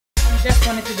Just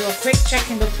wanted to do a quick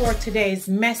check-in before today's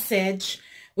message,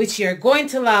 which you're going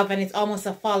to love, and it's almost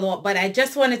a follow-up. But I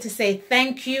just wanted to say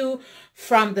thank you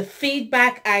from the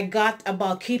feedback I got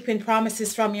about keeping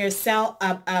promises from yourself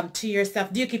to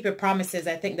yourself. Do you keep your promises?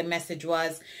 I think the message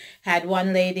had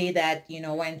one lady that,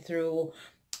 went through,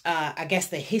 I guess,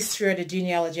 the history or the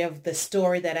genealogy of the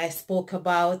story that I spoke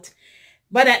about.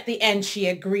 But at the end, she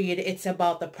agreed it's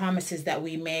about the promises that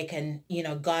we make and,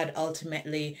 God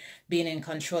ultimately being in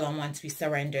control. And once we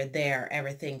surrender there,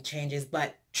 everything changes.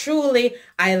 But truly,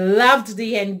 I loved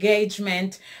the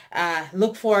engagement.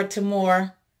 Look forward to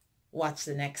more. Watch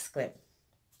the next clip.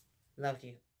 Love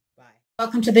you. Bye.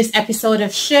 Welcome to this episode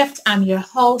of Shift. I'm your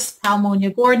host,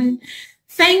 Palmonia Gordon.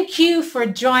 Thank you for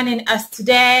joining us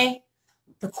today.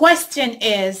 The question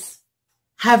is,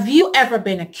 have you ever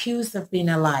been accused of being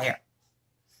a liar?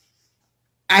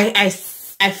 I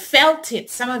felt it.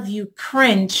 Some of you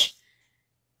cringe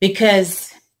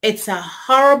because it's a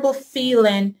horrible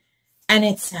feeling and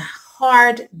it's a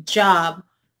hard job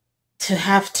to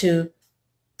have to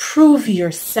prove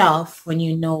yourself when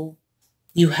you know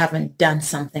you haven't done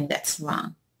something that's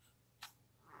wrong.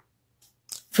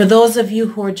 For those of you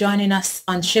who are joining us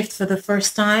on Shift for the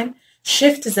first time,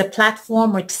 Shift is a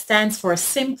platform which stands for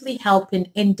simply helping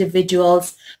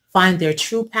individuals find their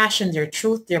true passion, their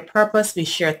truth, their purpose. We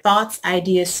share thoughts,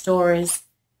 ideas, stories,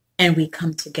 and we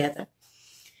come together.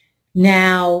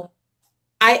 Now,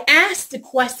 I asked the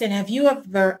question, have you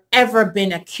ever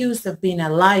been accused of being a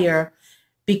liar?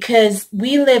 Because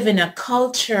we live in a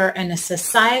culture and a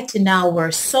society now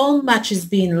where so much is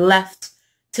being left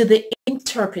to the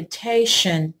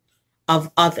interpretation of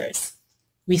others.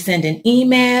 We send an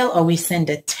email or we send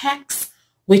a text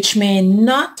which may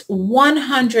not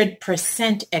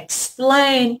 100%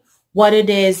 explain what it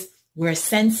is we're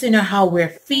sensing or how we're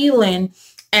feeling,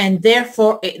 and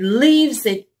therefore it leaves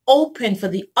it open for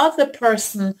the other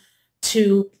person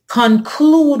to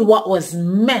conclude what was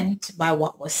meant by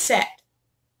what was said.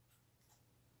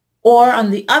 Or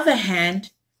on the other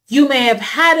hand, you may have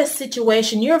had a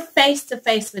situation, you're face to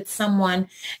face with someone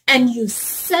and you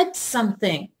said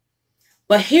something,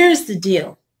 but here's the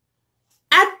deal.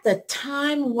 At the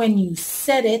time when you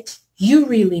said it, you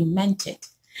really meant it.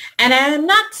 And I am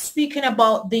not speaking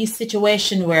about the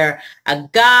situation where a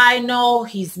guy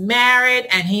he's married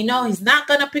and he he's not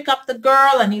going to pick up the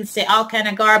girl and he'll say all kind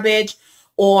of garbage,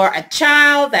 or a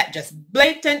child that just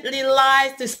blatantly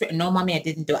lies to spirit. No, mommy, I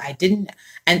didn't do it. I didn't.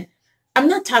 And I'm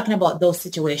not talking about those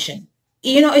situations.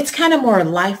 It's kind of more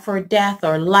life or death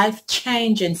or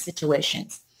life-changing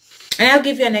situations. And I'll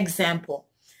give you an example.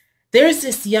 There's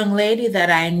this young lady that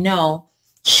I know.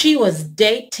 She was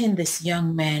dating this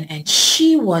young man and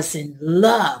she was in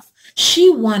love. She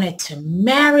wanted to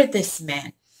marry this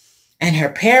man. And her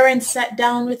parents sat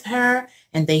down with her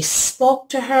and they spoke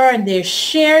to her and they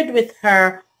shared with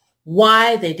her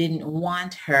why they didn't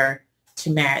want her to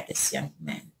marry this young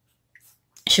man.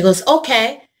 She goes,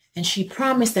 okay. And she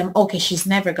promised them, okay, she's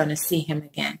never going to see him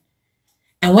again.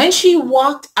 And when she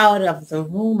walked out of the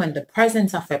room in the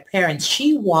presence of her parents,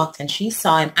 she walked and she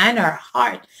saw him, and in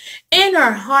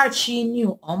her heart, she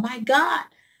knew, oh my God,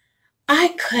 I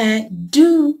can't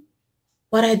do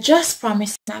what I just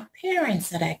promised my parents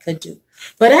that I could do.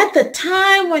 But at the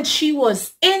time when she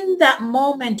was in that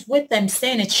moment with them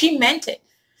saying it, she meant it.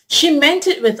 She meant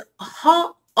it with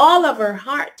all of her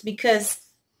heart because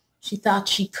she thought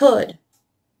she could.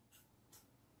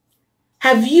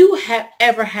 Have you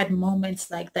ever had moments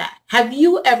like that? Have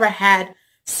you ever had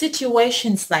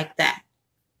situations like that?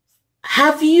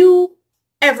 Have you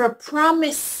ever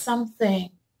promised something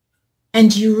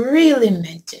and you really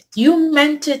meant it? You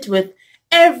meant it with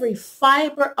every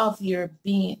fiber of your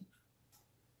being.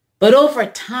 But over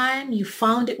time, you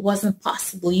found it wasn't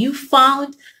possible. You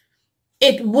found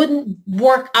it wouldn't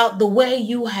work out the way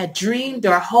you had dreamed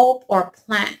or hoped or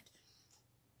planned.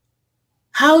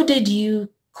 How did you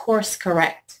course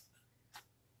correct?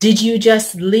 Did you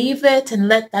just leave it and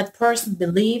let that person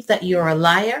believe that you're a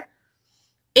liar?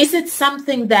 Is it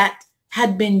something that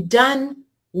had been done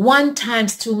one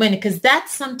times too many? Because that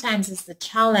sometimes is the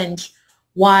challenge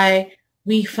why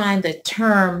we find the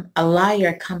term a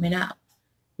liar coming up.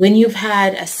 When you've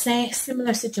had a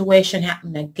similar situation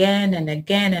happen again and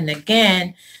again and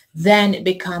again, then it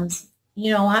becomes,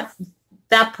 you know what,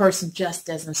 that person just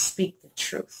doesn't speak the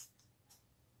truth.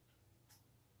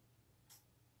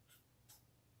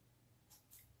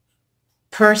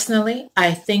 Personally,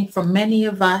 I think for many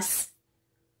of us,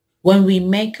 when we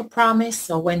make a promise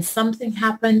or when something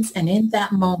happens and in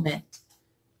that moment,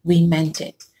 we meant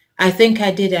it. I think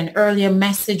I did an earlier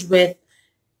message with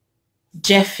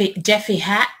S.H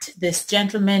I.F T, this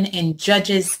gentleman in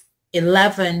Judges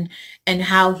 11 and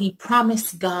how he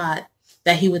promised God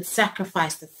that he would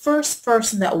sacrifice the first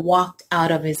person that walked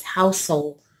out of his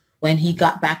household when he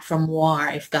got back from war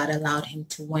if God allowed him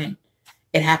to win.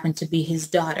 It happened to be his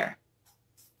daughter.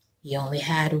 He only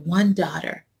had one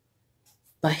daughter,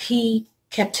 but he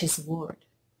kept his word.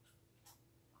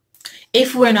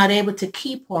 If we're not able to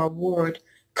keep our word,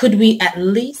 could we at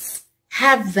least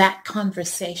have that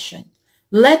conversation?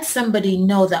 Let somebody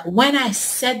know that when I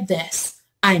said this,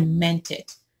 I meant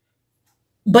it.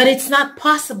 But it's not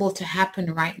possible to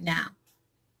happen right now.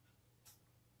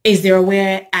 Is there a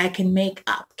way I can make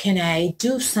up? Can I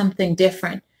do something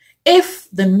different? If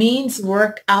the means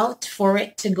work out for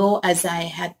it to go as I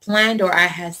had planned or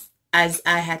as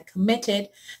I had committed,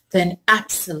 then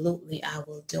absolutely I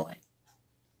will do it.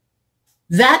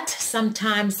 That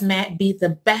sometimes might be the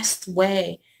best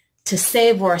way to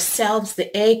save ourselves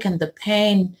the ache and the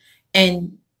pain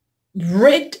and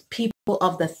rid people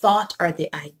of the thought or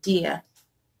the idea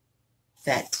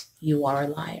that you are a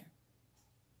liar.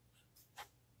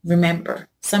 Remember,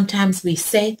 sometimes we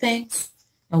say things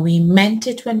and we meant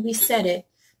it when we said it,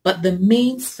 but the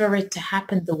means for it to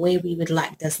happen the way we would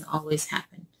like doesn't always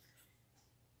happen.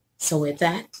 So with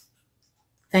that,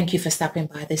 thank you for stopping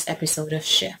by this episode of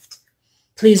Shift.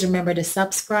 Please remember to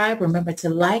subscribe, remember to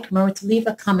like, remember to leave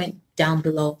a comment down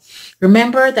below.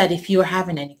 Remember that if you're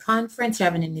having any conference, you're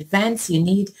having any events, you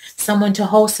need someone to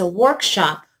host a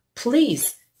workshop,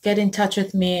 please get in touch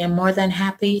with me. I'm more than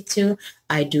happy to.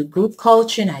 I do group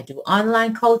coaching, I do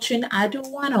online coaching, I do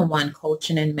one-on-one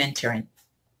coaching and mentoring.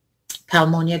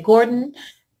 Palmonia Gordon,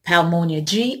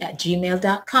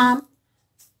 palmoniag@gmail.com.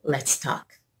 Let's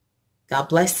talk. God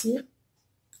bless you.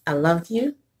 I love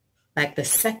you. Like the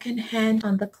second hand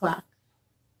on the clock.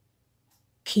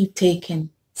 Keep taking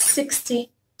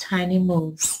 60 tiny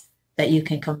moves that you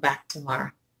can come back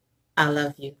tomorrow. I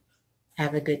love you.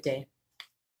 Have a good day.